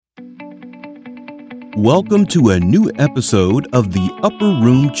Welcome to a new episode of the Upper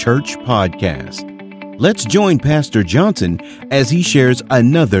Room Church Podcast. Let's join Pastor Johnson as he shares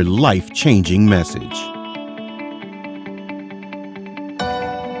another life-changing message.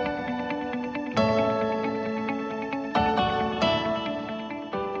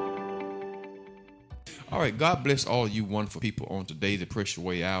 All right, God bless all you wonderful people on today that press your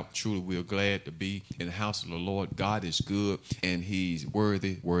way out. Truly, we are glad to be in the house of the Lord. God is good, and he's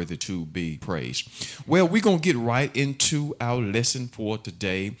worthy to be praised. Well, we're going to get right into our lesson for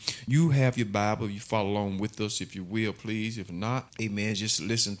today. You have your Bible. You follow along with us if you will, please. If not, amen, just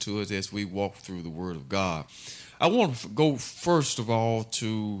listen to us as we walk through the Word of God. I want to go first of all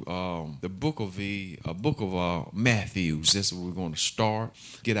to the book of Matthew. That's where we're going to start.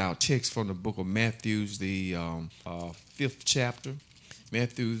 Get our text from the book of Matthew, the fifth chapter.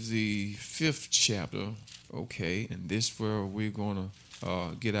 Matthew, the fifth chapter. Okay, and this is where we're going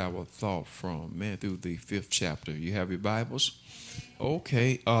to get our thought from. Matthew, the fifth chapter. You have your Bibles?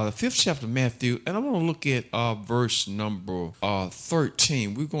 Okay, the fifth chapter of Matthew, and I want to look at verse number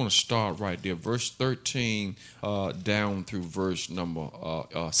 13. We're going to start right there, verse 13 down through verse number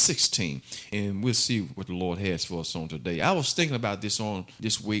 16, and we'll see what the Lord has for us on today. I was thinking about this on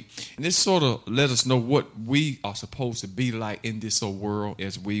this week, and this sort of let us know what we are supposed to be like in this old world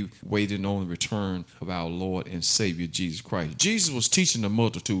as we waiting on the return of our Lord and Savior Jesus Christ. Jesus was teaching the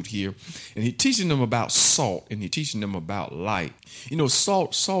multitude here, and he's teaching them about salt, and he's teaching them about light. You know,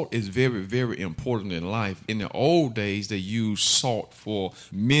 salt is very, very important in life. In the old days, they used salt for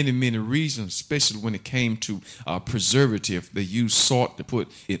many, many reasons, especially when it came to preservative. They used salt to put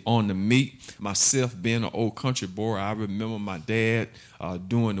it on the meat. Myself, being an old country boy, I remember my dad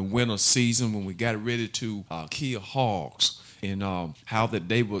during the winter season when we got ready to kill hogs. And how that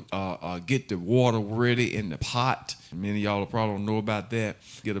they would get the water ready in the pot. Many of y'all probably don't know about that.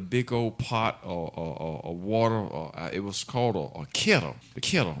 Get a big old pot of water. It was called a kettle. The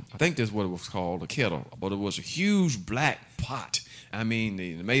kettle. I think that's what it was called, a kettle. But it was a huge black pot. I mean,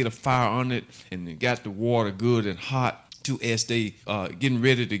 they made a fire on it and they got the water good and hot. As they getting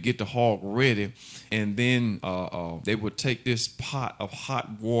ready to get the hog ready, and then they would take this pot of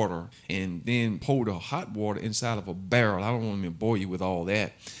hot water and then pour the hot water inside of a barrel. I don't want to bore you with all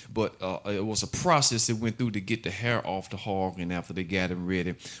that, but it was a process they went through to get the hair off the hog, and after they got him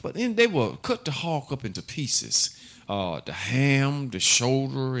ready. But then they would cut the hog up into pieces. The ham, the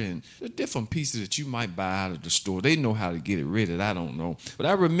shoulder, and the different pieces that you might buy out of the store. They know how to get it ready. I don't know. But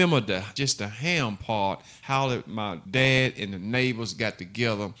I remember just the ham part, how my dad and the neighbors got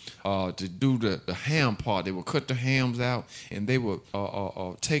together to do the ham part. They would cut the hams out, and they would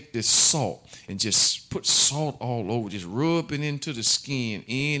take this salt and just put salt all over, just rub it into the skin,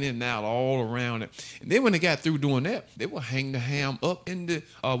 in and out, all around it. And then when they got through doing that, they would hang the ham up in the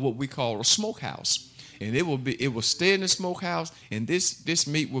what we call a smokehouse. And it will stay in the smokehouse, and this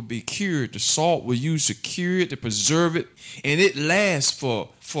meat will be cured. The salt will use to cure it, to preserve it, and it lasts for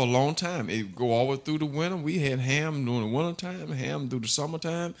a long time. It go all the way through the winter. We had ham during the winter time, ham through the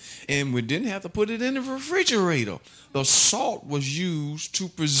summertime, and we didn't have to put it in the refrigerator. The salt was used to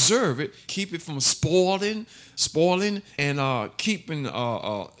preserve it, keep it from spoiling, and keeping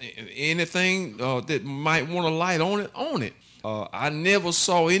anything that might want to light on it. I never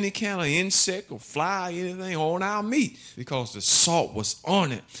saw any kind of insect or fly or anything on our meat because the salt was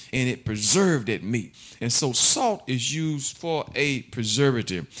on it and it preserved that meat. And so salt is used for a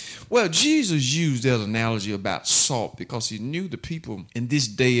preservative. Well, Jesus used that analogy about salt because he knew the people in this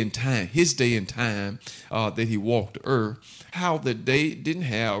day and time, his day and time that he walked the earth, how that they didn't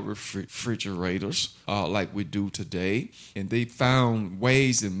have refrigerators like we do today, and they found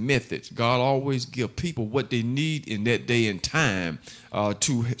ways and methods. God always give people what they need in that day and time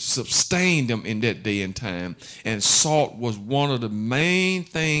to sustain them in that day and time. And salt was one of the main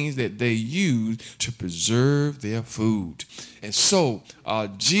things that they used to preserve their food. And so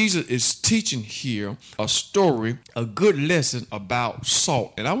Jesus is teaching here a story, a good lesson about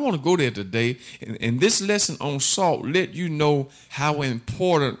salt. And I want to go there today. And this lesson on salt let you know how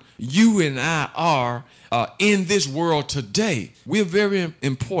important you and I are in this world today. We're very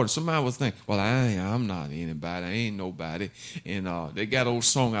important. Somebody will think, well, I'm not anybody. I ain't nobody. And they got old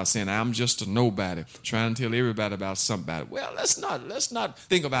song out saying, I'm just a nobody, trying to tell everybody about somebody. Well, let's not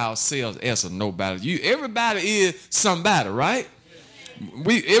think of ourselves as a nobody. Everybody is somebody, right?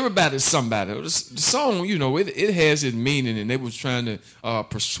 Everybody's somebody. The song, it has its meaning, and they was trying to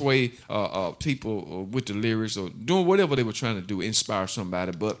persuade people with the lyrics or doing whatever they were trying to do, inspire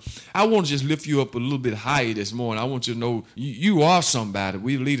somebody. But I want to just lift you up a little bit higher this morning. I want you to know you are somebody.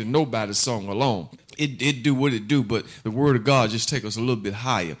 We leave a nobody song alone. it do what it do, but the word of God just take us a little bit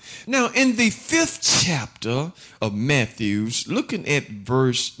higher. Now, in the 5th chapter of Matthew, looking at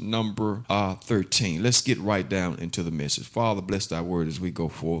verse number 13, let's get right down into the message. Father, bless thy word as we go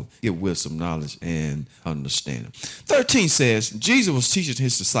forth. Give wisdom, knowledge, and understanding. 13 says, Jesus was teaching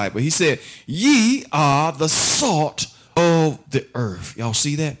his disciples. He said, ye are the salt of the earth. Y'all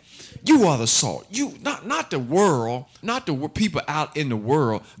see that? You are the salt. You not the world, not the people out in the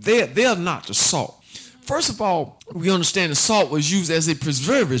world. They're not the salt. First of all, we understand the salt was used as a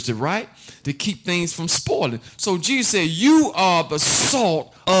preservative, right? To keep things from spoiling. So Jesus said, you are the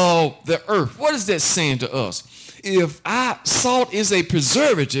salt of the earth. What is that saying to us? If salt is a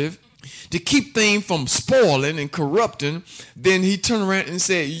preservative to keep things from spoiling and corrupting, then he turned around and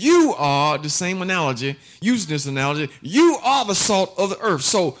said, you are, the same analogy, using this analogy, you are the salt of the earth.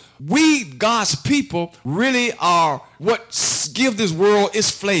 So we, God's people, really are what give this world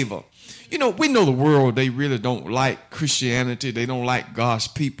its flavor. You know, we know the world, they really don't like Christianity. They don't like God's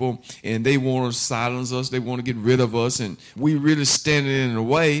people, and they want to silence us. They want to get rid of us, and we really standing in the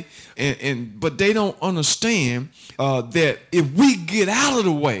way. But they don't understand that if we get out of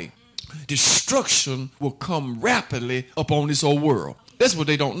the way, destruction will come rapidly upon this whole world. That's what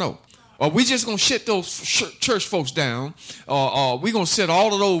they don't know. We just going to shut those church folks down. We're going to set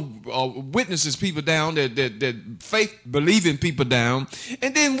all of those witnesses people down, that faith-believing people down.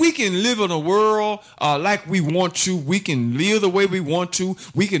 And then we can live in a world like we want to. We can live the way we want to.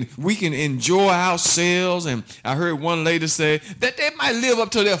 We can enjoy ourselves. And I heard one lady say that they might live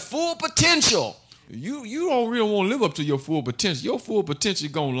up to their full potential. You don't really want to live up to your full potential. Your full potential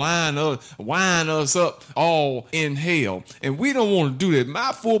is going to wind us up all in hell. And we don't want to do that.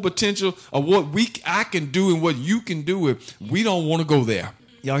 My full potential of what I can do and what you can do, we don't want to go there.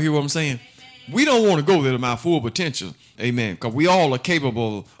 Y'all hear what I'm saying? We don't want to go there to my full potential. Amen. Because we all are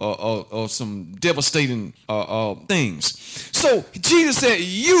capable of some devastating things. So Jesus said,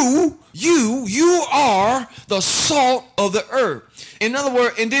 you are the salt of the earth. In other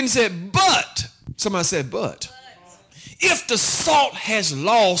words, and then he said, but. Somebody said, but if the salt has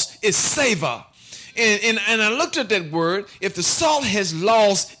lost its savor, and I looked at that word, if the salt has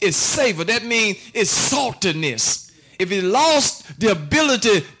lost its savor, that means its saltiness. If it lost the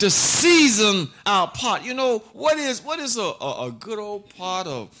ability to season our pot, you know, what is a good old pot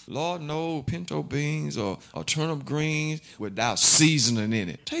of, Lord knows, pinto beans or turnip greens without seasoning in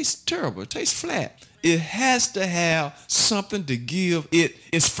it? Tastes terrible. It tastes flat. It has to have something to give it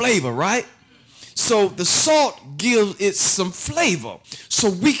its flavor, right? So the salt gives it some flavor. So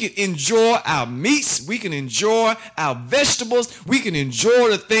we can enjoy our meats. We can enjoy our vegetables. We can enjoy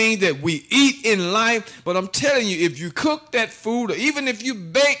the things that we eat in life. But I'm telling you, if you cook that food, or even if you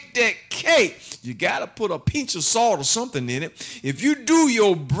bake that cake, you got to put a pinch of salt or something in it. If you do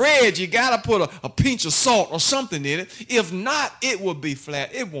your bread, you got to put a pinch of salt or something in it. If not, it will be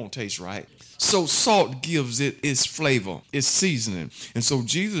flat. It won't taste right. So salt gives it its flavor, its seasoning. And so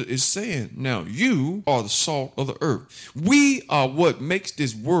Jesus is saying, now you are the salt of the earth. We are what makes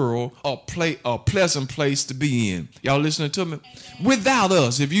this world a pleasant place to be in. Y'all listening to me? Without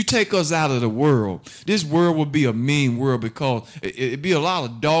us, if you take us out of the world, this world would be a mean world, because it'd be a lot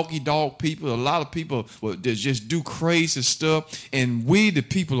of dog people, a lot of people that just do crazy stuff. And we, the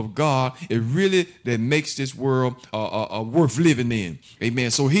people of God, it really that makes this world worth living in.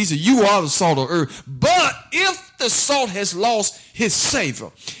 Amen. So he said, you are the salt of earth, but if the salt has lost his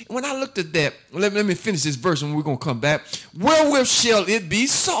savor. When I looked at that, let me finish this verse and we're going to come back. Wherewith shall it be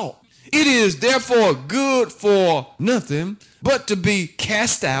salt? It is therefore good for nothing but to be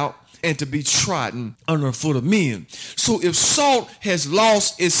cast out and to be trodden under the foot of men. So if salt has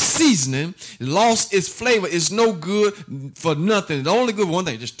lost its seasoning, lost its flavor, it's no good for nothing. The only good one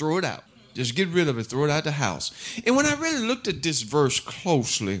thing, just throw it out. Just get rid of it, throw it out the house. And when I really looked at this verse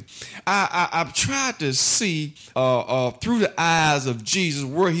closely, I've tried to see through the eyes of Jesus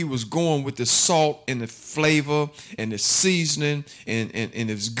where he was going with the salt and the flavor and the seasoning, and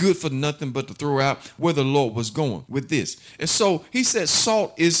it's good for nothing but to throw out, where the Lord was going with this. And so he said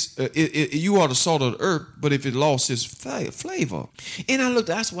salt is, you are the salt of the earth, but if it lost its flavor. And I looked,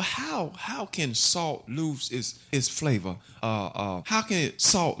 I said, well, how can salt lose its flavor? How can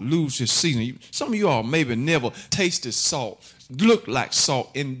salt lose its seasoning? Some of you all maybe never tasted salt, looked like salt,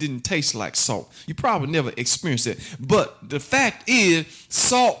 and didn't taste like salt. You probably never experienced it. But the fact is,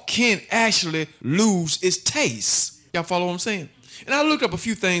 salt can actually lose its taste. Y'all follow what I'm saying? And I looked up a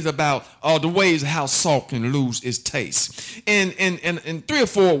few things about the ways how salt can lose its taste. And 3 or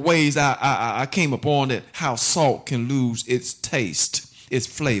 4 ways I came upon that how salt can lose its taste, its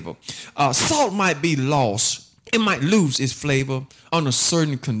flavor. Salt might be lost it might lose its flavor under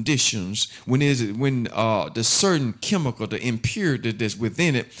certain conditions when the certain chemical, the impurity that's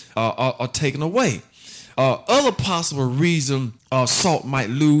within it are taken away. Other possible reason salt might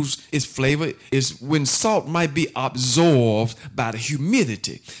lose its flavor is when salt might be absorbed by the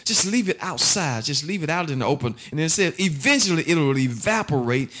humidity. Just leave it outside. Just leave it out in the open. And it says eventually it will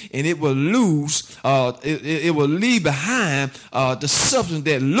evaporate and it will lose, it will leave behind the substance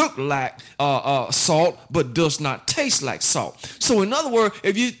that look like salt but does not taste like salt. So in other words,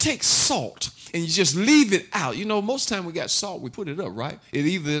 if you take salt and you just leave it out. Most time we got salt, we put it up, right? It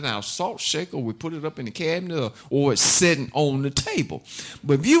either in our salt shaker, we put it up in the cabinet, or it's sitting on the table.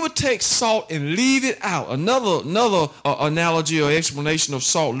 But if you would take salt and leave it out, another analogy or explanation of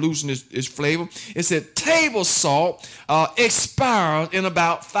salt losing its flavor is that table salt expires in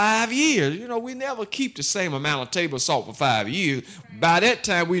about 5 years. We never keep the same amount of table salt for 5 years. By that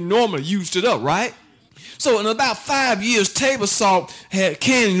time, we normally used it up, right? So in about 5 years, table salt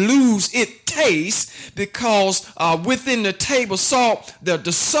can lose its taste because within the table salt,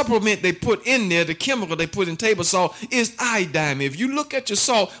 the supplement they put in there, the chemical they put in table salt is iodine. If you look at your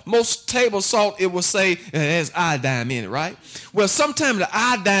salt, most table salt, it will say it has iodine in it, right? Well, sometimes the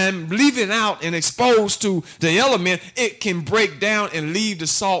iodine, leaving out and exposed to the element, it can break down and leave the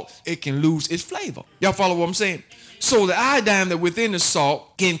salt. It can lose its flavor. Y'all follow what I'm saying? So the iodine that within the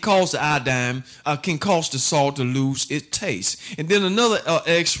salt can cause the salt to lose its taste. And then another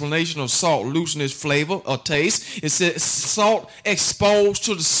explanation of salt losing its flavor or taste, it says salt exposed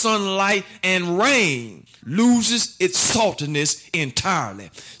to the sunlight and rain loses its saltiness entirely.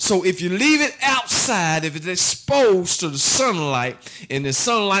 So if you leave it outside, if it's exposed to the sunlight, and the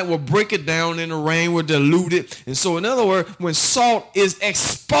sunlight will break it down and the rain will dilute it. And so in other words, when salt is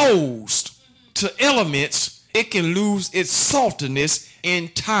exposed to elements, it can lose its saltiness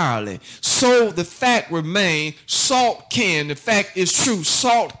entirely. So the fact remains, the fact is true,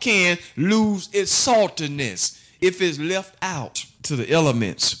 salt can lose its saltiness if it's left out to the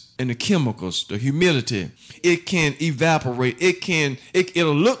elements and the chemicals, the humidity. It can evaporate.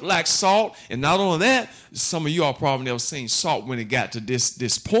 It'll look like salt. And not only that, some of you all probably never seen salt when it got to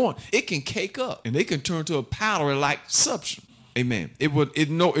this point. It can cake up and it can turn to a powdery-like substance. Amen. It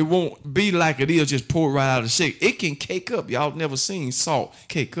won't be like it is just poured right out of the shake. It can cake up. Y'all never seen salt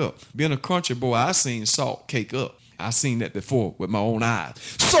cake up. Being a country boy, I seen salt cake up. I seen that before with my own eyes.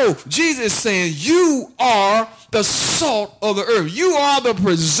 So Jesus is saying, you are the salt of the earth. You are the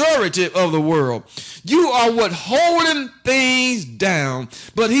preservative of the world. You are what holding things down.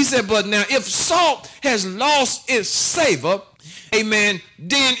 But he said, but now if salt has lost its savor, amen,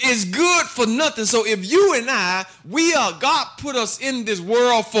 then it's good for nothing. So if you and I, God put us in this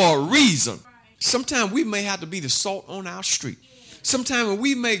world for a reason. Sometimes we may have to be the salt on our street. Sometimes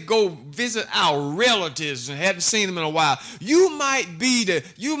we may go visit our relatives and hadn't seen them in a while. You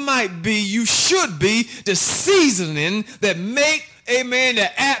should be the seasoning that make, amen,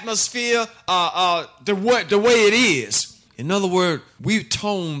 the atmosphere the way it is. In other words, we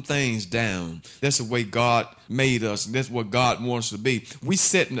tone things down. That's the way God made us, and that's what God wants us to be. We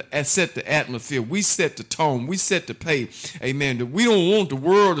set the atmosphere. We set the tone. We set the pace. Amen. We don't want the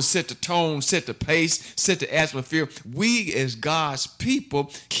world to set the tone, set the pace, set the atmosphere. We, as God's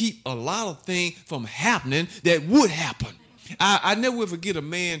people, keep a lot of things from happening that would happen. I never will forget a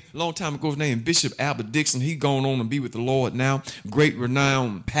man a long time ago named Bishop Albert Dixon. He's gone on to be with the Lord now. Great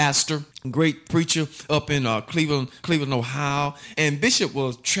renowned pastor, great preacher up in Cleveland, Ohio. And Bishop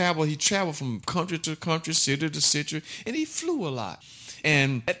he traveled from country to country, city to city, and he flew a lot.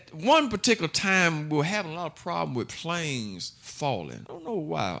 And at one particular time, we were having a lot of problem with planes falling. I don't know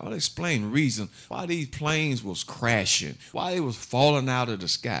why. I'll explain the reason why these planes was crashing, why they was falling out of the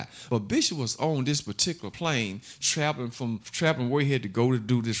sky. But Bishop was on this particular plane, traveling where he had to go to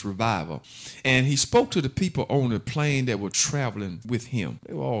do this revival. And he spoke to the people on the plane that were traveling with him.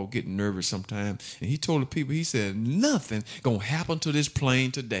 They were all getting nervous sometimes. And he told the people, he said, nothing gonna happen to this plane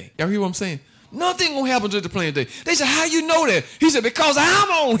today. Y'all hear what I'm saying? Nothing gonna happen to the plane today. They said, how you know that? He said, because I'm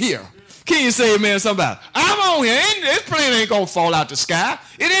on here. Can you say amen somebody? I'm on here. This plane ain't gonna fall out the sky.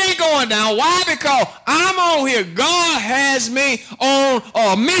 It ain't going down. Why? Because I'm on here. God has me on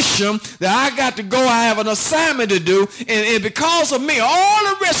a mission that I got to go. I have an assignment to do. And because of me, all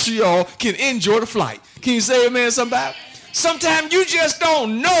the rest of y'all can enjoy the flight. Can you say amen somebody? Sometimes you just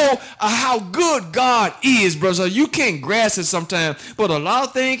don't know how good God is, brother. You can't grasp it sometimes. But a lot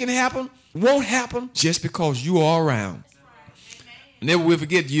of things can happen. Won't happen just because you are around. I never will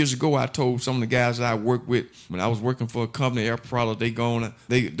forget years ago I told some of the guys that I worked with when I was working for a company, Air Product,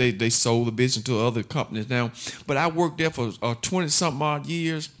 they sold the business to other companies now. But I worked there for 20-something odd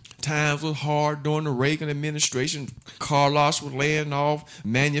years. Times was hard during the Reagan administration. Car lots was laying off.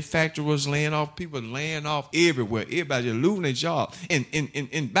 Manufacturers laying off. People laying off everywhere. Everybody just losing their job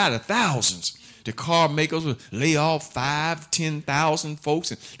in by the thousands. The car makers would lay off 5,000-10,000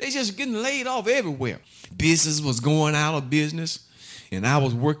 folks, and they just getting laid off everywhere. Business was going out of business, and I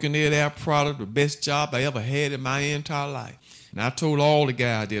was working there at Air Product, the best job I ever had in my entire life. And I told all the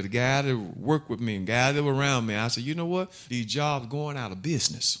guys there, the guys that worked with me and guys that were around me, I said, you know what? These jobs going out of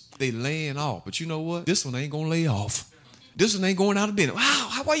business. They laying off. But you know what? This one ain't going to lay off. This one ain't going out of business.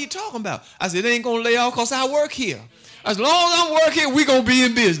 Wow, what are you talking about? I said, it ain't going to lay off because I work here. As long as I'm working, we're going to be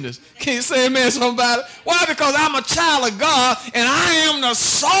in business. Can you say amen, somebody? Why? Because I'm a child of God, and I am the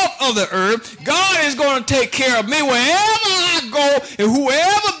salt of the earth. God is going to take care of me wherever I go, and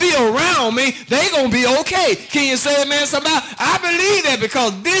whoever be around me, they going to be okay. Can you say amen, somebody? I believe that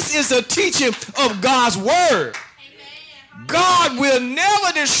because this is a teaching of God's word. Amen. God will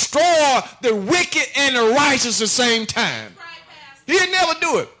never destroy the wicked and the righteous at the same time. He'll never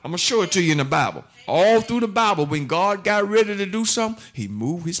do it. I'm going to show it to you in the Bible. All through the Bible, when God got ready to do something, he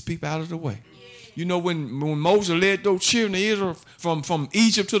moved his people out of the way. You know, when Moses led those children of Israel from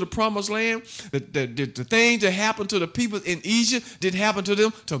Egypt to the promised land, the things that happened to the people in Egypt didn't happen to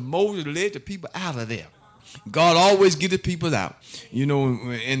them till Moses led the people out of there. God always get the people out. You know,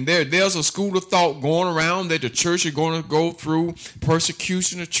 and there's a school of thought going around that the church is going to go through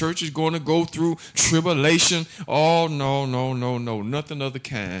persecution. The church is going to go through tribulation. Oh, no, nothing of the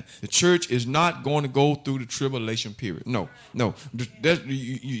kind. The church is not going to go through the tribulation period. No.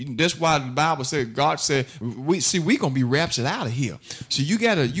 That's why the Bible said, God said, we're going to be raptured out of here. So you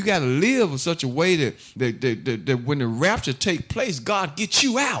gotta live in such a way that when the rapture take place, God gets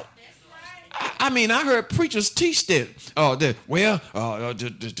you out. I mean, I heard preachers teach that the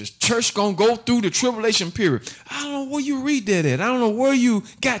church going to go through the tribulation period. I don't know where you read that at. I don't know where you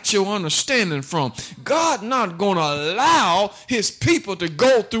got your understanding from. God not going to allow his people to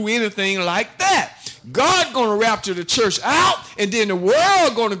go through anything like that. God going to rapture the church out, and then the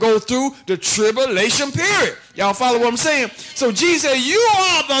world going to go through the tribulation period. Y'all follow what I'm saying? So Jesus said, you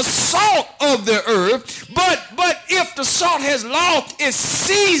are the salt of the earth, but if the salt has lost its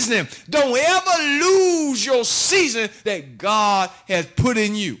seasoning, don't ever lose your seasoning that God has put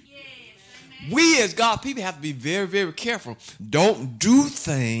in you. We as God people have to be very, very careful. Don't do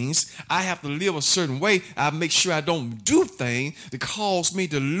things. I have to live a certain way. I make sure I don't do things that cause me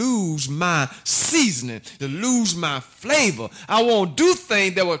to lose my seasoning, to lose my flavor. I won't do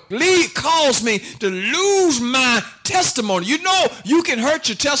things that will cause me to lose my testimony. You know, you can hurt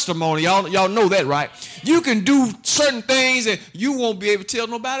your testimony. Y'all know that, right? You can do certain things and you won't be able to tell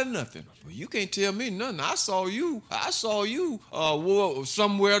nobody nothing. You can't tell me nothing. I saw you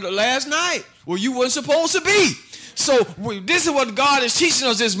somewhere last night where you weren't supposed to be. So this is what God is teaching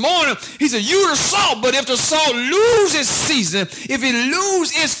us this morning. He said, you the salt, but if the salt loses season, if it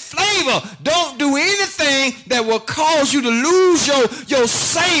loses its flavor, don't do anything that will cause you to lose your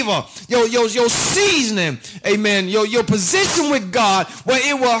savor, your seasoning, amen, your position with God, where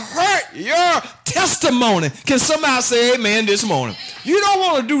it will hurt your testimony. Can somebody say amen this morning? You don't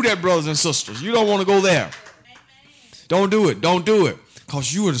want to do that, brothers and sisters. You don't want to go there. Don't do it. Don't do it.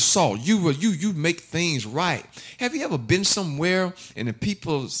 Because you are the salt. You make things right. Have you ever been somewhere and the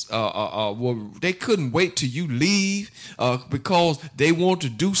people, they couldn't wait till you leave because they want to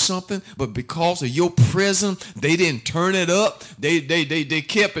do something, but because of your presence, they didn't turn it up. They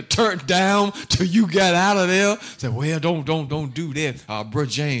kept it turned down till you got out of there. Say, well, don't do that. Brother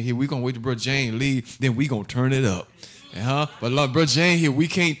Jane here, we're going to wait till Brother Jane leave, then we're going to turn it up. But Brother Jane here, we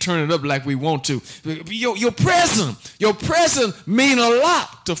can't turn it up like we want to. Your presence mean a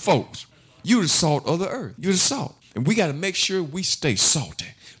lot to folks. You the salt of the earth. You the salt. And we got to make sure we stay salty.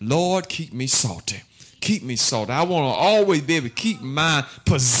 Lord, keep me salty. Keep me salty. I want to always be able to keep my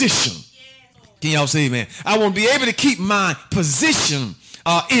position. Can y'all say amen? I want to be able to keep my position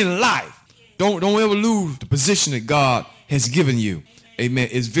in life. Don't ever lose the position that God has given you. Amen.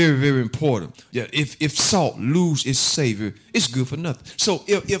 It's very, very important. Yeah, if salt lose its savor, it's good for nothing. So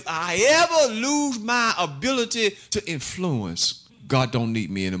if I ever lose my ability to influence, God don't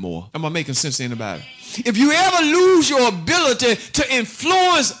need me anymore. Am I making sense to anybody? If you ever lose your ability to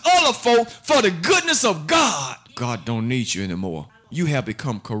influence other folk for the goodness of God, God don't need you anymore. You have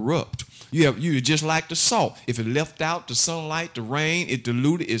become corrupt. You're just like the salt. If it left out the sunlight, the rain, it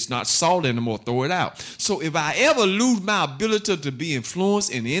diluted, it's not salt anymore. Throw it out. So if I ever lose my ability to be influenced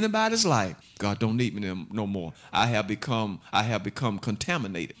in anybody's life, God don't need me no more. I have become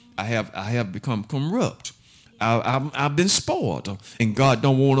contaminated. I have become corrupt. I've been spoiled. And God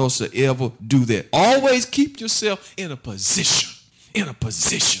don't want us to ever do that. Always keep yourself in a position. In a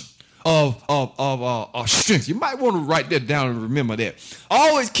position. of strength. You might want to write that down and remember that.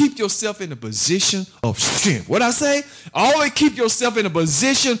 Always keep yourself in a position of strength. What I say? Always keep yourself in a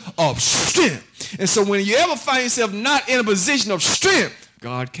position of strength. And so when you ever find yourself not in a position of strength,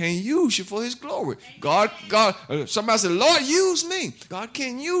 God can't use you for his glory. Somebody said, Lord, use me. God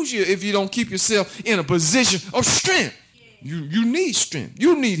can't use you if you don't keep yourself in a position of strength. You need strength.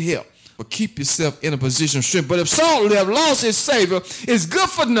 You need help. But keep yourself in a position of strength. But if Saul have lost his savor, it's good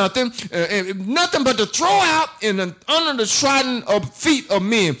for nothing, nothing but to throw out under the trodden of feet of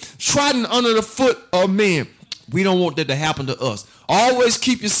men, trodden under the foot of men. We don't want that to happen to us. Always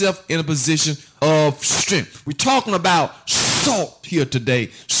keep yourself in a position of strength. We're talking about salt here today.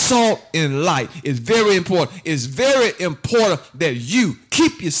 Salt and light is very important. It's very important that you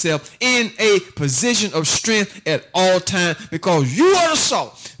keep yourself in a position of strength at all times, because you are the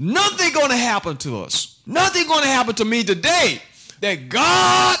salt. Nothing going to happen to us. Nothing going to happen to me today that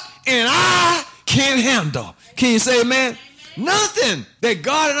God and I can't handle. Can you say amen? Nothing that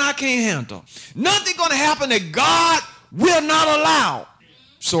God and I can't handle. Nothing going to happen that God will not allow.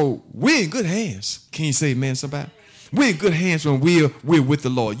 So we're in good hands. Can you say amen, somebody? We're in good hands when we're with the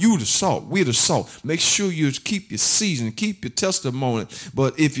Lord. You the salt. We're the salt. Make sure you keep your season, keep your testimony.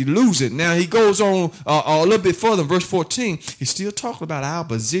 But if you lose it, now he goes on a little bit further in verse 14. He's still talking about our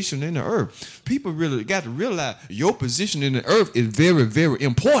position in the earth. People really got to realize your position in the earth is very, very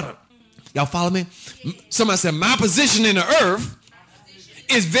important. Y'all follow me? Somebody said, my position in the earth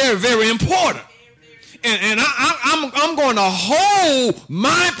is very, very important. And I'm going to hold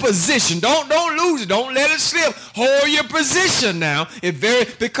my position. Don't lose it. Don't let it slip. Hold your position now.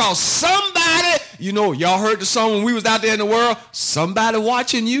 Because somebody, y'all heard the song when we was out there in the world, somebody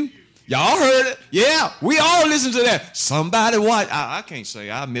watching you. Y'all heard it? Yeah, we all listen to that. Somebody watch. I can't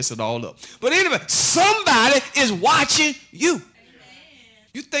say, I mess it all up. But anyway, somebody is watching you.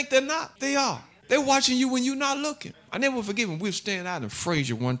 You think they're not? They are. They're watching you when you're not looking. I never forget when we were standing out in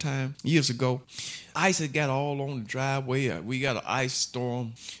Fraser one time years ago. Ice had got all on the driveway. We got an ice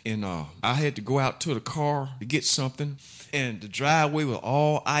storm, and I had to go out to the car to get something, and the driveway was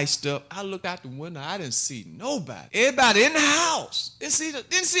all iced up. I looked out the window. I didn't see nobody. Everybody in the house. Didn't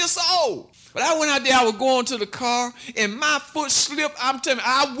see a soul. But I went out there. I was going to the car, and my foot slipped. I'm telling you,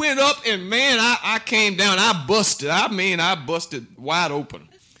 I went up, and man, I came down. I busted wide open.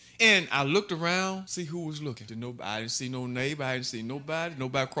 And I looked around, see who was looking. I didn't see no neighbor. I didn't see nobody.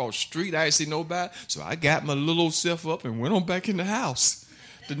 Nobody across the street. I didn't see nobody. So I got my little old self up and went on back in the house.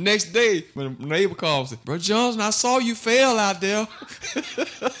 The next day, when the neighbor called and said, Brother Johnson, I saw you fell out there.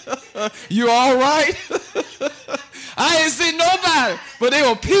 You all right? I didn't see nobody, but they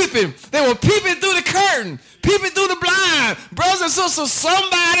were peeping. They were peeping through the curtain, peeping through the blind. Brothers and sisters,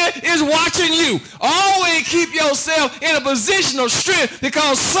 somebody is watching you. Always keep yourself in a position of strength,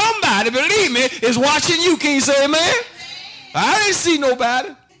 because somebody, believe me, is watching you. Can you say amen? I didn't see nobody,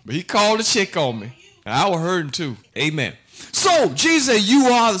 but he called to check on me. I was hurting too. Amen. So Jesus said, you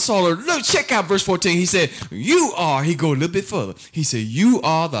are the salt. Look, check out verse 14. He said, you are, he go a little bit further. He said, you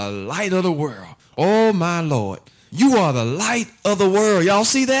are the light of the world. Oh my Lord. You are the light of the world. Y'all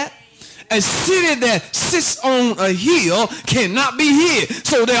see that? A city that sits on a hill cannot be hid.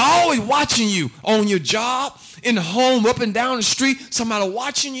 So they're always watching you on your job, in the home, up and down the street. Somebody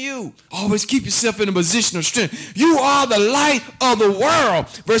watching you. Always keep yourself in a position of strength. You are the light of the world.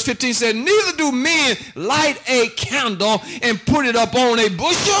 Verse 15 said, neither do men light a candle and put it up on a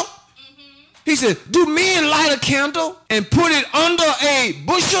bushel. He said, do men light a candle and put it under a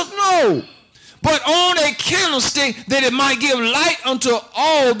bushel? No. But on a candlestick, that it might give light unto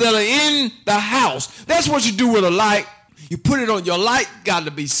all that are in the house. That's what you do with a light. You put it on, your light got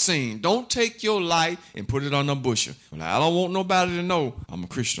to be seen. Don't take your light and put it on a bushel. Well, I don't want nobody to know I'm a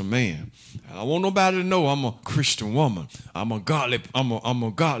Christian man. I don't want nobody to know I'm a Christian woman. I'm a godly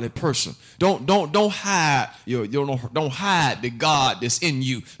person. Don't hide don't hide the God that's in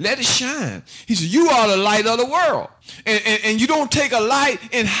you. Let it shine. He said, you are the light of the world. And you don't take a light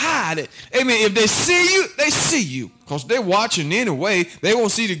and hide it. Amen. If they see you, they see you. Because they're watching anyway. They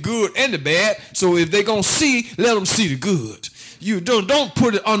won't see the good and the bad. So if they're going to see, let them see the good. You don't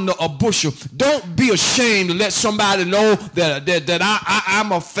put it under a bushel. Don't be ashamed to let somebody know that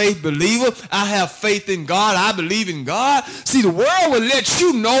I'm a faith believer. I have faith in God. I believe in God. See, the world will let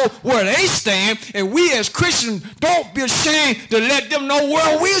you know where they stand. And we as Christians, don't be ashamed to let them know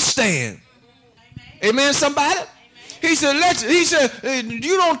where we stand. Amen, somebody? He said,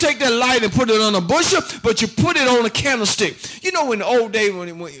 you don't take that light and put it on a bushel, but you put it on a candlestick. You know, in the old days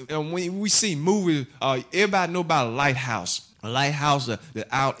when we see movies, everybody know about a lighthouse. A lighthouse that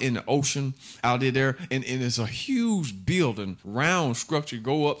out in the ocean, out there, and it's a huge building, round structure,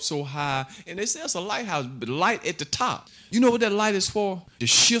 go up so high, and they say it's a lighthouse, but light at the top. You know what that light is for? The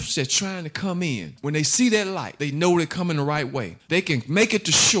ships that's trying to come in. When they see that light, they know they're coming the right way. They can make it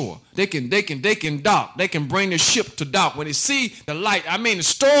to shore. They can dock. They can bring the ship to dock. When they see the light, I mean, the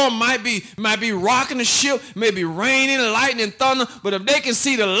storm might be rocking the ship, maybe raining, lightning, thunder, but if they can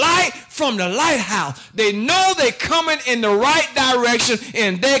see the light from the lighthouse, they know they're coming in the right direction,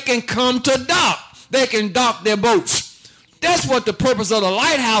 and they can come to dock. They can dock their boats. That's what the purpose of the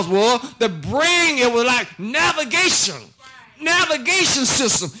lighthouse was, it was like navigation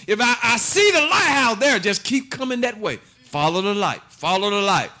system. If I see the lighthouse there, just keep coming that way. Follow the light.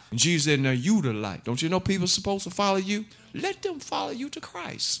 And Jesus said, now you the light. Don't you know people are supposed to follow you? Let them follow you to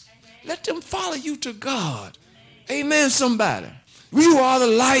Christ. Let them follow you to God. Amen, somebody. You are the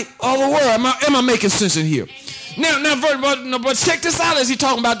light of the world. Am I making sense in here? But check this out as he's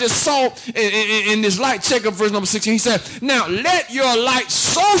talking about this salt and this light. Check up verse number 16. He said, now let your light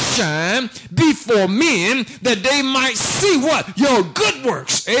so shine before men that they might see what? Your good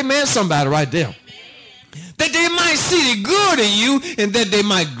works. Amen, somebody right there. That they might see the good in you and that they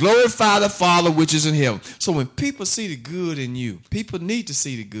might glorify the Father which is in heaven. So when people see the good in you, people need to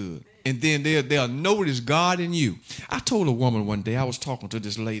see the good. And then they'll notice God in you. I told a woman one day, I was talking to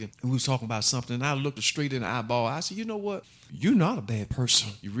this lady, and we was talking about something, and I looked her straight in the eyeball. I said, you know what? You're not a bad person.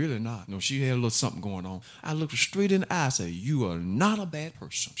 You're really not. No, she had a little something going on. I looked her straight in the eye and said, you are not a bad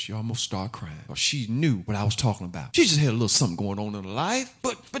person. She almost started crying. Because she knew what I was talking about. She just had a little something going on in her life.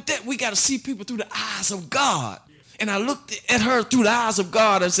 But that we got to see people through the eyes of God. And I looked at her through the eyes of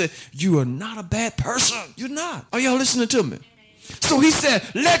God and said, you are not a bad person. You're not. Are y'all listening to me? So he said,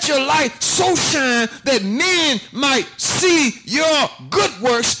 let your light so shine that men might see your good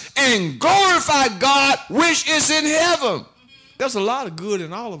works and glorify God which is in heaven. There's a lot of good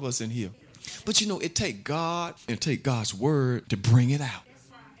in all of us in here. But you know, it take God and take God's word to bring it out.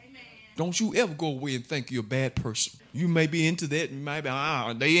 Don't you ever go away and think you're a bad person. You may be into that, and maybe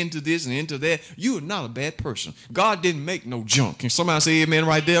they into this and into that. You are not a bad person. God didn't make no junk. Can somebody say amen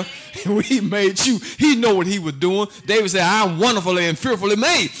right there? He made you. He know what he was doing. David said, I'm wonderfully and fearfully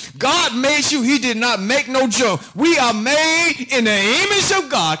made. God made you. He did not make no junk. We are made in the image of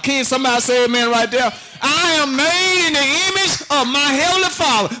God. Can somebody say amen right there? I am made in the image of my heavenly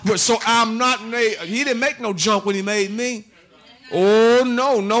Father. But so I'm not made. He didn't make no junk when he made me. Oh,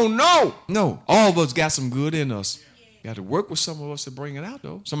 no. All of us got some good in us. You got to work with some of us to bring it out,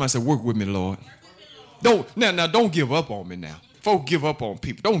 though. Somebody said, work with me, Lord. Don't give up on me now. Folk give up on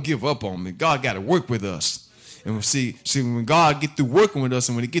people. Don't give up on me. God got to work with us. And we see when God get through working with us,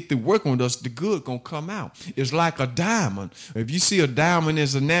 and when he get through working with us, the good going to come out. It's like a diamond. If you see a diamond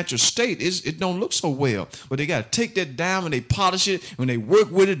as a natural state, it don't look so well. But they got to take that diamond, they polish it. When they work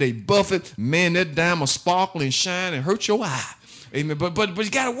with it, they buff it. Man, that diamond sparkle and shine and hurt your eye. Amen. But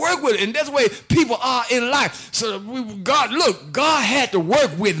you got to work with it. And that's the way people are in life. So God had to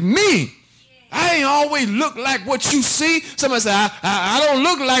work with me. I ain't always look like what you see. Somebody say, I don't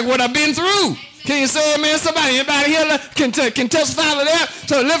look like what I've been through. Can you say amen? Anybody here can testify to that?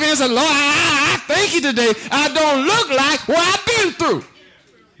 So lift and say, Lord, I thank you today. I don't look like what I've been through.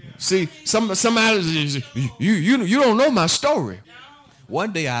 See, somebody, you don't know my story.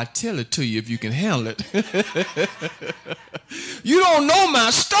 One day I'll tell it to you if you can handle it. You don't know my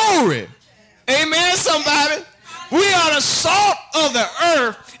story. Amen, somebody. We are the salt of the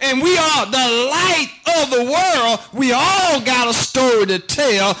earth, and we are the light of the world. We all got a story to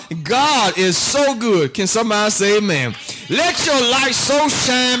tell. God is so good. Can somebody say amen? Let your light so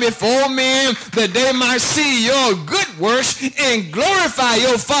shine before men that they might see your good works and glorify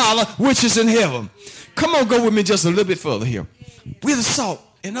your Father which is in heaven. Come on, go with me just a little bit further here. We're the salt.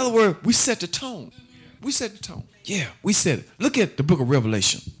 In other words, we set the tone. We set the tone. Yeah, we set it. Look at the book of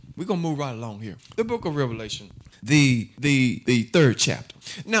Revelation. We're going to move right along here. The book of Revelation, the third chapter.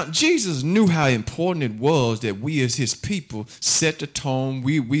 Now, Jesus knew how important it was that we as his people set the tone.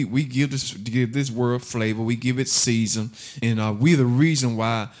 We give this word flavor. We give it season. And we're the reason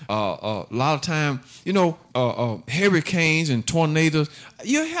why a lot of time, hurricanes and tornadoes,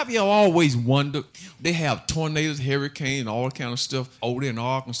 you always wondered. They have tornadoes, hurricanes, and all that kind of stuff over there in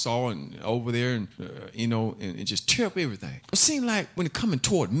Arkansas and over there, and and just tear up everything. It seemed like when it coming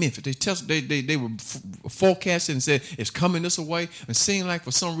toward Memphis, they were forecasting and said it's coming this way. And seemed like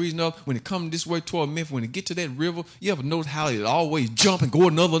for some reason when it come this way toward Memphis, when it get to that river, you ever notice how it always jump and go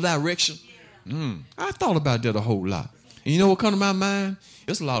another direction? I thought about that a whole lot. And you know what come to my mind?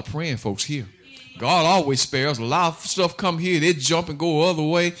 There's a lot of praying folks here. God always spares. A lot of stuff come here, they jump and go other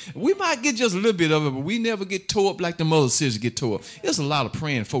way. We might get just a little bit of it, but we never get tore up like the other cities get tore up. There's a lot of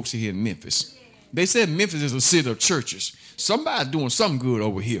praying folks here in Memphis. They said Memphis is a city of churches. Somebody doing something good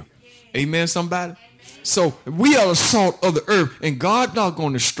over here. Amen, somebody? So we are the salt of the earth, and God not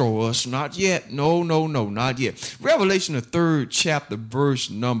going to destroy us. Not yet. No, not yet. Revelation, the 3rd chapter,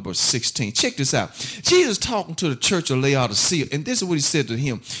 verse number 16. Check this out. Jesus talking to the church of Laodicea, and this is what he said to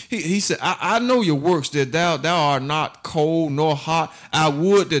him. He said, I know your works, that thou art not cold nor hot. I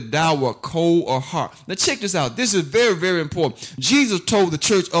would that thou wert cold or hot. Now check this out. This is very, very important. Jesus told the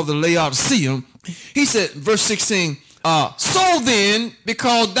church of the Laodicea, he said, verse 16, so then,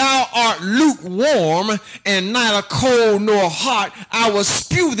 because thou art lukewarm and neither cold nor hot, I will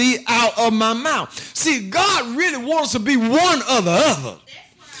spew thee out of my mouth. See, God really wants to be one or the other.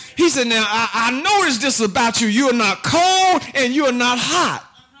 He said, now, I noticed this about you. You are not cold and you are not hot.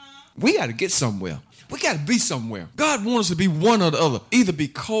 We got to get somewhere. We got to be somewhere. God wants us to be one or the other. Either be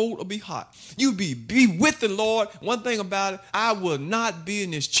cold or be hot. You be with the Lord. One thing about it, I will not be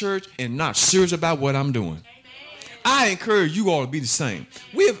in this church and not serious about what I'm doing. I encourage you all to be the same.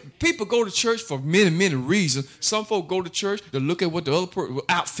 People go to church for many, many reasons. Some folk go to church to look at what the other person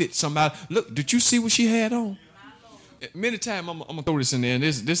outfit somebody. Look, did you see what she had on? Many times I'm gonna throw this in there, and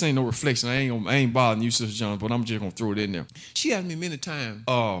this ain't no reflection. I ain't bothering you, Sister John, but I'm just gonna throw it in there. She asked me many times,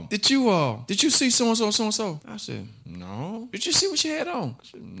 did you see so and so? I said, no. Did you see what she had on? I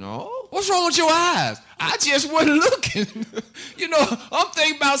said, no. What's wrong with your eyes? I just wasn't looking. I'm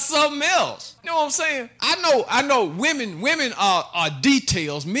thinking about something else. You know what I'm saying? I know women are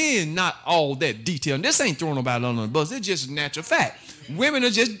details. Men not all that detailed. And this ain't throwing nobody under the bus. It's just a natural fact. Women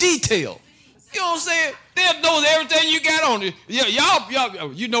are just detailed. You know what I'm saying? They know everything you got on.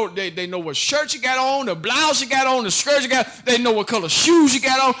 Y'all, you know, they know what shirt you got on, the blouse you got on, the skirt you got. They know what color shoes you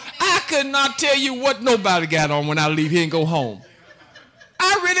got on. I could not tell you what nobody got on when I leave here and go home.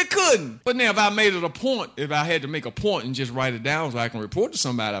 I really couldn't. But now if I made it a point, if I had to make a point and just write it down so I can report to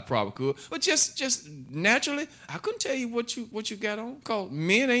somebody, I probably could. But just naturally, I couldn't tell you what you got on. Because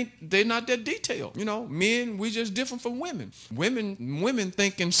they're not that detailed. Men, we just different from women. Women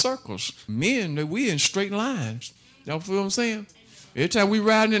think in circles. Men, we in straight lines. Y'all feel what I'm saying? Every time we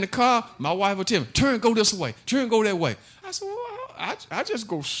riding in the car, my wife will tell me, turn, go this way, turn, go that way. I said, well, I just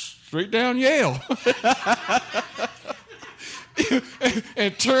go straight down Yale.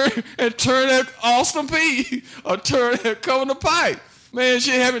 and turn at Austin P or turn at Covenant Pike. Man,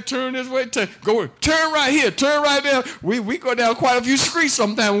 she have it turn this way, turn right here, turn right there. We go down quite a few streets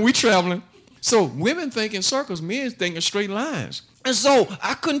sometimes when we traveling. So women think in circles, men think in straight lines. And so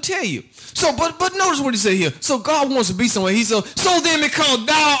I couldn't tell you. So, but notice what he said here. So God wants to be somewhere. He said, so then because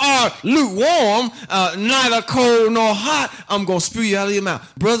thou art lukewarm, neither cold nor hot, I'm going to spew you out of your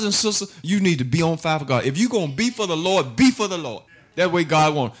mouth. Brothers and sisters, you need to be on fire for God. If you're going to be for the Lord, be for the Lord. That way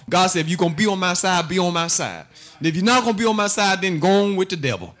God wants. God said, if you're going to be on my side, be on my side. And if you're not going to be on my side, then go on with the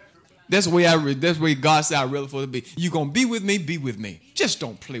devil. That's the way God said I'd rather for it to be. You're going to be with me, be with me. Just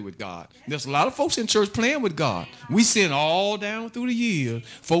don't play with God. There's a lot of folks in church playing with God. We sin all down through the years.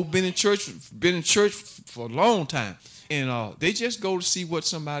 Folk been in church for a long time. And they just go to see what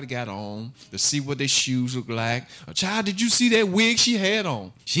somebody got on, to see what their shoes look like. Child, did you see that wig she had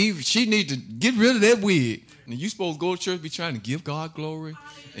on? She need to get rid of that wig. And you supposed to go to church, be trying to give God glory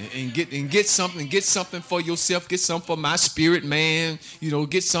and get something for yourself, get something for my spirit, man.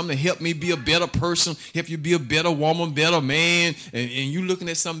 Get something to help me be a better person, help you be a better woman, better man. And you looking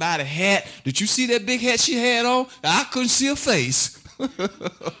at somebody's hat. Did you see that big hat she had on? I couldn't see her face.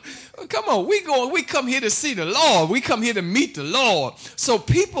 Come on, we come here to see the Lord. We come here to meet the Lord. So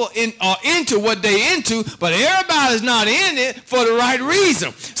people are into what they into, but everybody's not in it for the right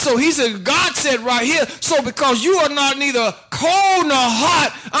reason. So he said, God said right here, so because you are not neither cold nor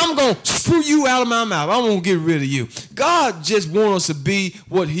hot, I'm going to spew you out of my mouth. I'm going to get rid of you. God just wants us to be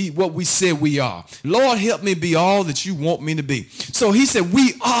what we said we are. Lord, help me be all that you want me to be. So he said,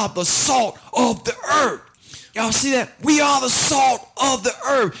 we are the salt of the earth. Y'all see that? We are the salt of the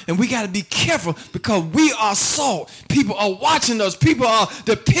earth. And we got to be careful because we are salt. People are watching us. People are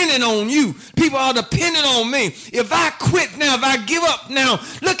depending on you. People are depending on me. If I quit now, if I give up now,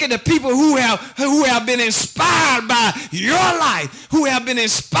 look at the people who have been inspired by your life, who have been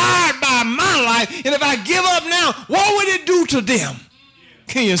inspired by my life. And if I give up now, what would it do to them?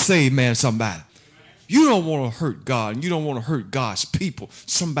 Can you say, man, somebody? You don't want to hurt God. And you don't want to hurt God's people.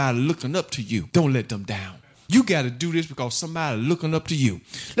 Somebody looking up to you. Don't let them down. You got to do this because somebody looking up to you.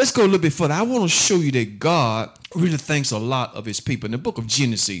 Let's go a little bit further. I want to show you that God really thinks a lot of his people. In the book of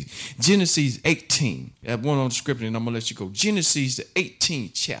Genesis 18. I have one on the scripture and I'm going to let you go. Genesis, the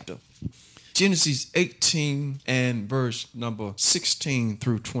 18th chapter. Genesis 18 and verse number 16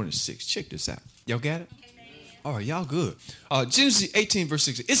 through 26. Check this out. Y'all got it? All right, y'all good. Genesis 18 verse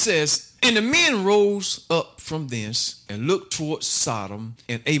 16. It says, and the men rose up from thence and looked towards Sodom,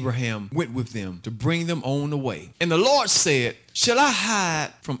 and Abraham went with them to bring them on the way. And the Lord said, shall I hide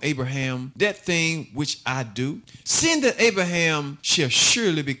from Abraham that thing which I do? Seeing that Abraham shall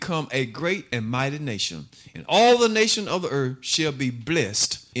surely become a great and mighty nation, and all the nation of the earth shall be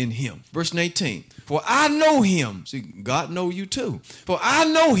blessed in him. Verse 19. For I know him. See, God know you too. For I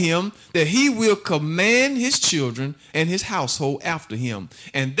know him that he will command his children and his household after him,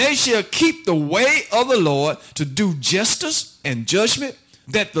 and they shall keep the way of the Lord to do justice and judgment,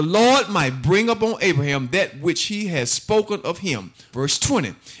 that the Lord might bring upon Abraham that which he has spoken of him. Verse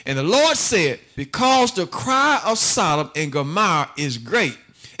 20. And the Lord said, because the cry of Sodom and Gomorrah is great,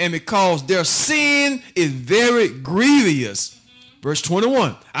 and because their sin is very grievous. Verse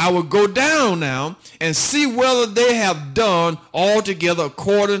 21, I will go down now and see whether they have done altogether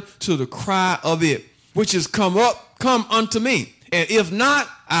according to the cry of it, which is come unto me. And if not,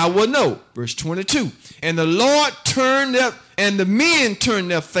 I will know. Verse 22, and the men turned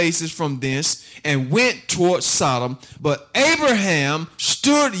their faces from thence and went toward Sodom. But Abraham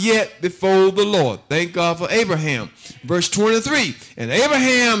stood yet before the Lord. Thank God for Abraham. Verse 23, and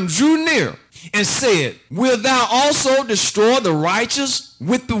Abraham drew near and said, wilt thou also destroy the righteous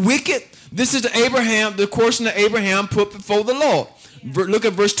with the wicked? This is the question that Abraham put before the Lord. Look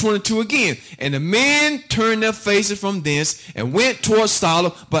at verse 22 again. And the men turned their faces from thence and went towards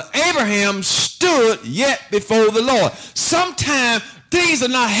Sodom, but Abraham stood yet before the Lord. Sometimes things are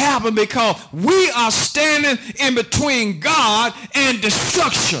not happening because we are standing in between God and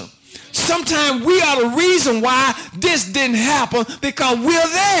destruction. Sometimes we are the reason why this didn't happen because we're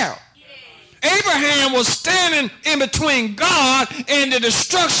there. Abraham was standing in between God and the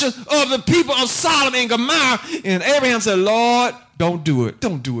destruction of the people of Sodom and Gomorrah. And Abraham said, Lord, don't do it.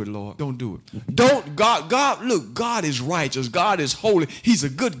 Don't do it, Lord. Don't do it. Look, God is righteous. God is holy. He's a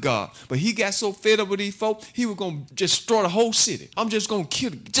good God. But he got so fed up with these folks, he was going to destroy the whole city. I'm just going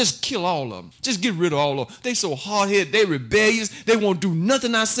to kill all of them. Just get rid of all of them. They so hard-headed. They rebellious. They won't do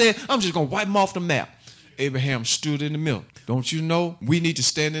nothing I said. I'm just going to wipe them off the map. Abraham stood in the middle. Don't you know we need to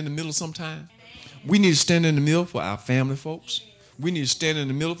stand in the middle sometime? We need to stand in the middle for our family folks. We need to stand in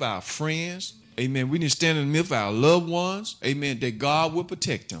the middle for our friends. Amen. We need to stand in the middle for our loved ones. Amen. That God will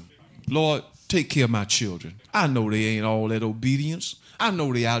protect them. Lord, take care of my children. I know they ain't all that obedience. I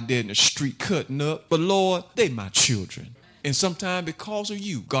know they out there in the street cutting up. But Lord, they my children. And sometimes because of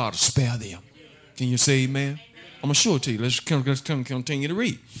you, God will spare them. Can you say amen? I'm going to show it to you. Let's continue to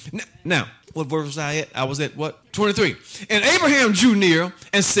read. Now, what verse was I at? I was at what? 23. And Abraham drew near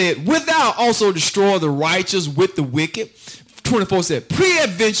and said, wilt thou also destroy the righteous with the wicked? 24 said,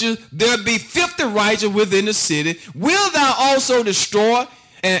 peradventure there be 50 righteous within the city. Will thou also destroy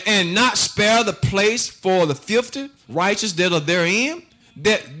and not spare the place for the 50 righteous that are therein?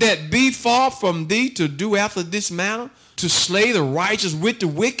 That be far from thee to do after this manner, to slay the righteous with the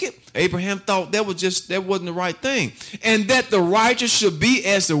wicked? Abraham thought that wasn't the right thing. And that the righteous should be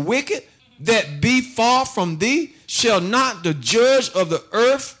as the wicked, that be far from thee? Shall not the judge of the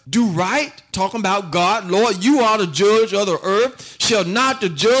earth do right? Talking about God. Lord, you are the judge of the earth. Shall not the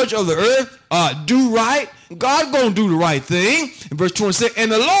judge of the earth do right? God gonna do the right thing. In verse 26,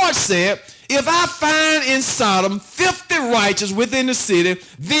 and the Lord said, if I find in Sodom 50 righteous within the city,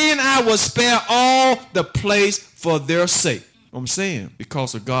 then I will spare all the place for their sake. I'm saying,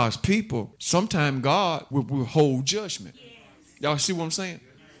 because of God's people, sometimes God will hold judgment. Y'all see what I'm saying?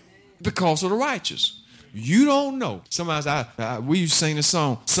 Because of the righteous. You don't know. Sometimes we used to sing the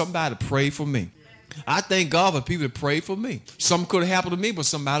song, somebody pray for me. I thank God for people that pray for me. Something could have happened to me, but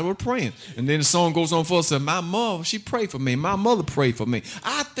somebody was praying. And then the song goes on for us, and my mother, she prayed for me. My mother prayed for me.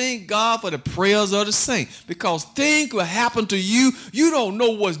 I thank God for the prayers of the saints, because things will happen to you. You don't know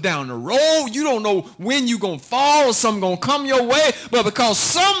what's down the road. You don't know when you're going to fall or something going to come your way. But because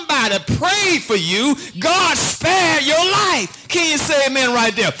somebody prayed for you, God spared your life. Can you say amen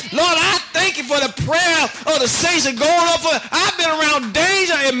right there? Lord, I thank you for the prayer of the saints that going up for. I've been around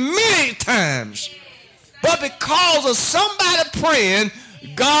danger many times. But because of somebody praying,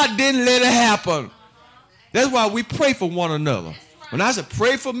 God didn't let it happen. That's why we pray for one another. When I said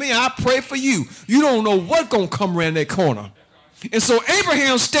pray for me, I pray for you. You don't know what's going to come around that corner. And so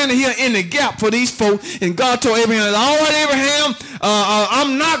Abraham's standing here in the gap for these folks. And God told Abraham, all right, Abraham,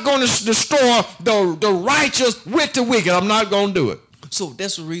 I'm not going to destroy the righteous with the wicked. I'm not going to do it. So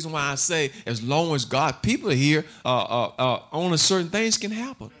that's the reason why I say as long as God people are here, only certain things can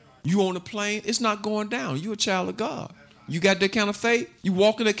happen. You on the plane, it's not going down. You're a child of God. You got that kind of faith? You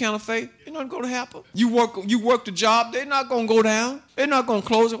walk in that kind of faith? Ain't nothing going to happen. You work the job, they're not going to go down. They're not going to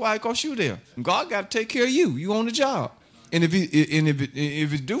close it. Why? Because you there. God got to take care of you. You on the job. And if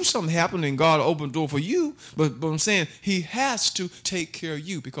it do something happen, then God will open the door for you. But I'm saying he has to take care of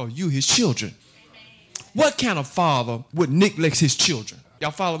you because you his children. What kind of father would neglect his children?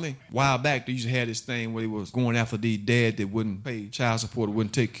 Y'all follow me? A while back, they used to have this thing where they was going after these dads that wouldn't pay child support or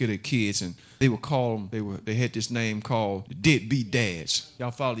wouldn't take care of their kids, and they would call them. They had this name called deadbeat dads. Y'all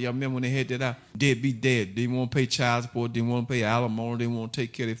follow? Y'all remember when they had that out? Deadbeat dad. They didn't want to pay child support. Didn't want to pay alimony. They didn't want to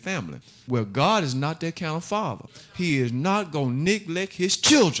take care of their family. Well, God is not that kind of father. He is not gonna neglect his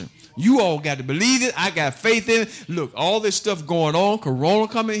children. You all got to believe it. I got faith in it. Look, all this stuff going on, Corona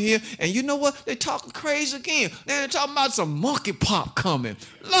coming here, and you know what? They're talking crazy again. They're talking about some monkeypox coming.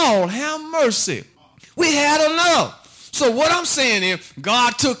 Lord, have mercy. We had enough. So what I'm saying is,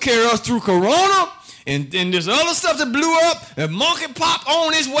 God took care of us through Corona, and this other stuff that blew up, and monkeypox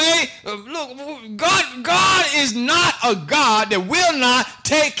on its way. Look, God is not a God that will not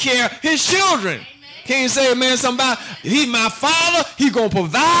take care of his children. Can you say, man, somebody, he's my father. He's going to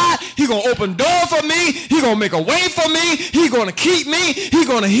provide. He's going to open doors for me. He's going to make a way for me. He's going to keep me. He's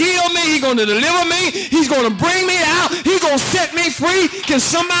going to heal me. He's going to deliver me. He's going to bring me out. He's going to set me free. Can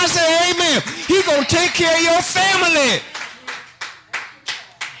somebody say amen? He's going to take care of your family.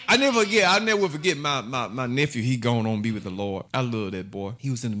 I never forget my nephew. He gone on to be with the Lord. I love that boy.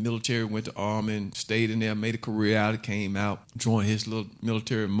 He was in the military, went to army, and stayed in there, made a career out of, came out, joined his little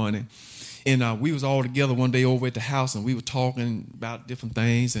military money. And we was all together one day over at the house, and we were talking about different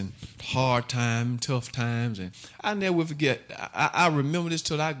things and hard times, tough times. And I never will forget. I remember this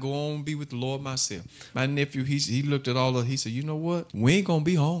till I go on and be with the Lord myself. My nephew, he looked at all of it. He said, you know what? We ain't going to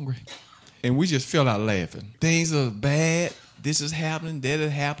be hungry. And we just fell out laughing. Things are bad. This is happening. That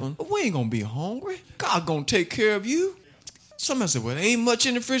has happened. But we ain't going to be hungry. God going to take care of you. Somebody said, well, there ain't much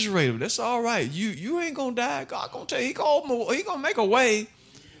in the refrigerator. That's all right. You ain't going to die. God going to tell you. He going to make a way.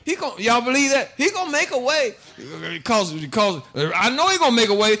 Y'all believe that? He gonna make a way because I know he gonna make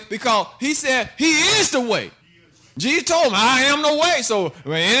a way because he said he is the way. Jesus told him, I am the way. So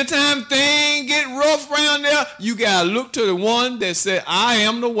anytime things get rough around there, you gotta look to the one that said, I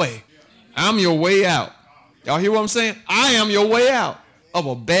am the way. I'm your way out. Y'all hear what I'm saying? I am your way out of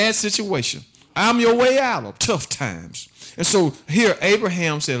a bad situation. I'm your way out of tough times. And so here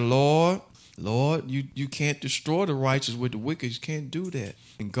Abraham said, Lord, you can't destroy the righteous with the wicked. You can't do that.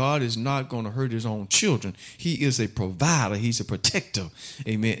 And God is not going to hurt his own children. He is a provider. He's a protector.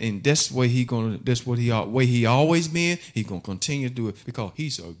 Amen. And that's the way he always been. He's going to continue to do it because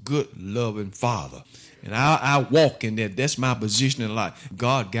he's a good, loving father. And I walk in that. That's my position in life.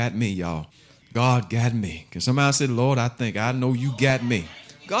 God got me, y'all. God got me. Can somebody say, Lord, I know you got me.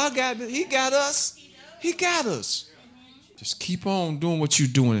 God got me. He got us. He got us. Just keep on doing what you're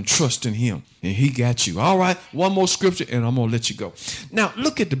doing and trust in him. And he got you. All right, one more scripture and I'm going to let you go. Now,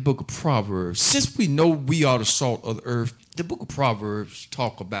 look at the book of Proverbs. Since we know we are the salt of the earth, the book of Proverbs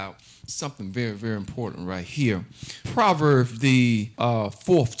talk about something very, very important right here. Proverbs, the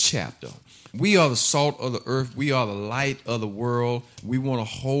 4th chapter. We are the salt of the earth. We are the light of the world. We want to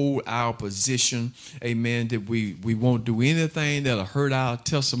hold our position. Amen. That we won't do anything that'll hurt our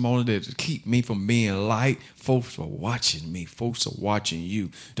testimony, that'll keep me from being light. Folks are watching me. Folks are watching you.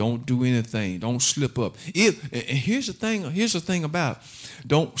 Don't do anything. Don't slip up. And here's the thing about it.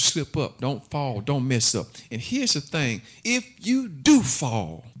 Don't slip up. Don't fall. Don't mess up. And here's the thing. If you do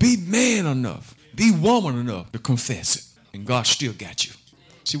fall, be man enough. Be woman enough to confess it. And God still got you.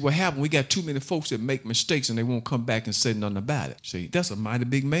 See what happened? We got too many folks that make mistakes and they won't come back and say nothing about it. See, that's a mighty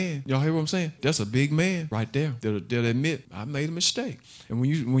big man. Y'all hear what I'm saying? That's a big man right there. They'll admit, I made a mistake. And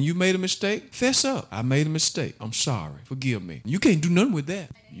when you made a mistake, fess up. I made a mistake. I'm sorry. Forgive me. You can't do nothing with that.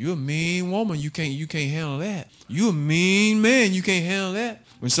 You're a mean woman. You can't handle that. You're a mean man. You can't handle that.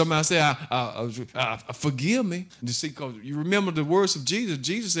 When somebody say, forgive me, you see, because you remember the words of Jesus.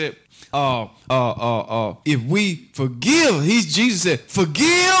 Jesus said, if we forgive, Jesus said,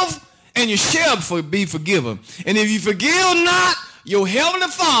 forgive and you shall be forgiven. And if you forgive not, your heavenly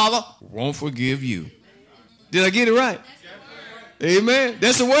Father won't forgive you. Did I get it right? Amen.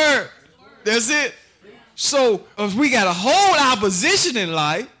 That's the word. That's it. So we got to hold our position in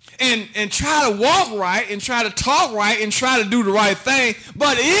life and try to walk right and try to talk right and try to do the right thing.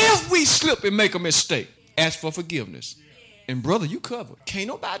 But if we slip and make a mistake, ask for forgiveness. And brother, you covered. Can't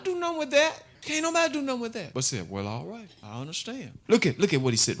nobody do nothing with that. Can't nobody do nothing with that. But said, well, all right, I understand. Look at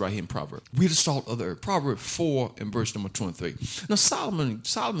what he said right here in Proverbs. We're the salt of the earth. Proverbs 4 and verse number 23. Now Solomon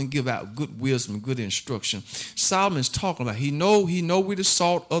give out good wisdom, good instruction. Solomon's talking about he know we the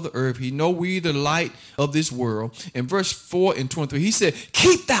salt of the earth. He know we the light of this world. In verse 4 and 23, he said,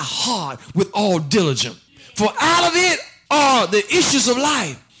 keep thy heart with all diligence, for out of it are the issues of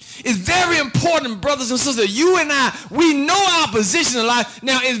life. It's very important, brothers and sisters. You and I, we know our position in life.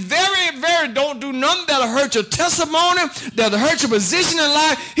 Now, it's very, very, don't do nothing that'll hurt your testimony, that'll hurt your position in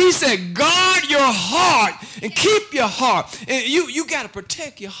life. He said, guard your heart and keep your heart. And you got to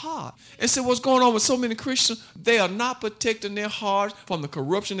protect your heart. And so what's going on with so many Christians? They are not protecting their hearts from the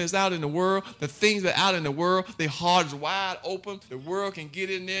corruption that's out in the world, the things that are out in the world. Their heart is wide open. The world can get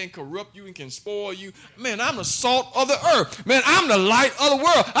in there and corrupt you and can spoil you. Man, I'm the salt of the earth. Man, I'm the light of the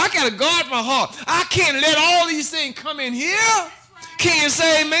world. I got to guard my heart. I can't let all these things come in here. Can you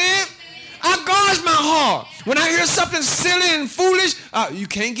say amen? I guard my heart. When I hear something silly and foolish, you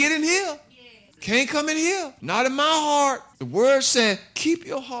can't get in here. Can't come in here. Not in my heart. The word said, keep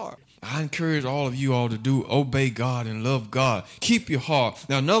your heart. I encourage all of you all to obey God and love God. Keep your heart.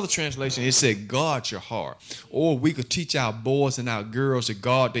 Now, another translation, it said, guard your heart. Or we could teach our boys and our girls to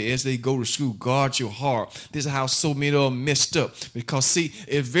guard as they go to school, guard your heart. This is how so many of them messed up. Because, see,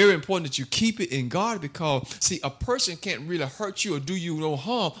 it's very important that you keep it in God because, see, a person can't really hurt you or do you no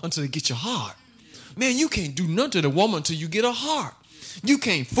harm until they get your heart. Man, you can't do nothing to the woman until you get her heart. You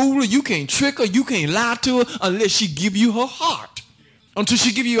can't fool her, you can't trick her, you can't lie to her unless she give you her heart. Until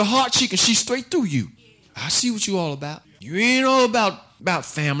she give you a heart, she can see straight through you. I see what you all about. You ain't all about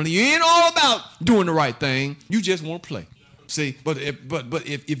family. You ain't all about doing the right thing. You just want to play. See, but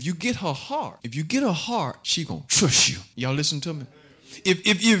if you get her heart, she gonna trust you. Y'all listen to me.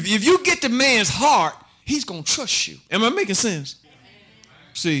 If you get the man's heart, he's gonna trust you. Am I making sense?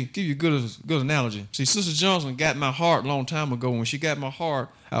 See, give you a good analogy. See, Sister Johnson got my heart a long time ago. When she got my heart,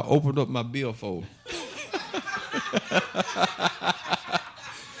 I opened up my billfold.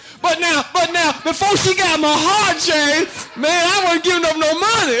 But now, before she got my heart, James, man, I wasn't giving up no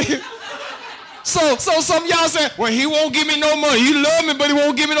money. So some of y'all say, well, he won't give me no money. He love me, but he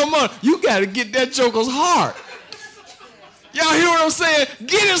won't give me no money. You got to get that joker's heart. Y'all hear what I'm saying?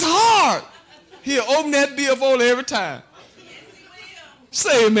 Get his heart. He'll open that billfold every time.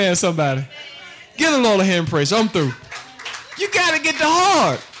 Say amen, somebody. Give the Lord a hand praise. I'm through. You got to get the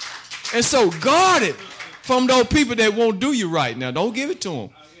heart. And so guard it from those people that won't do you right. Now, don't give it to them.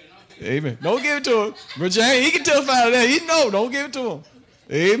 Amen. Don't give it to him. But James, he can testify to that. He know. Don't give it to him.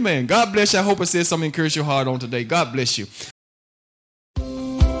 Amen. God bless you. I hope I said something to encourage your heart on today. God bless you.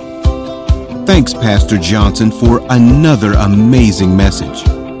 Thanks, Pastor Johnson, for another amazing message.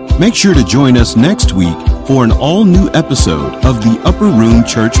 Make sure to join us next week for an all-new episode of the Upper Room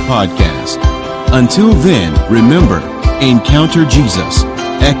Church Podcast. Until then, remember, encounter Jesus,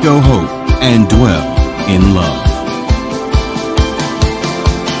 echo hope, and dwell in love.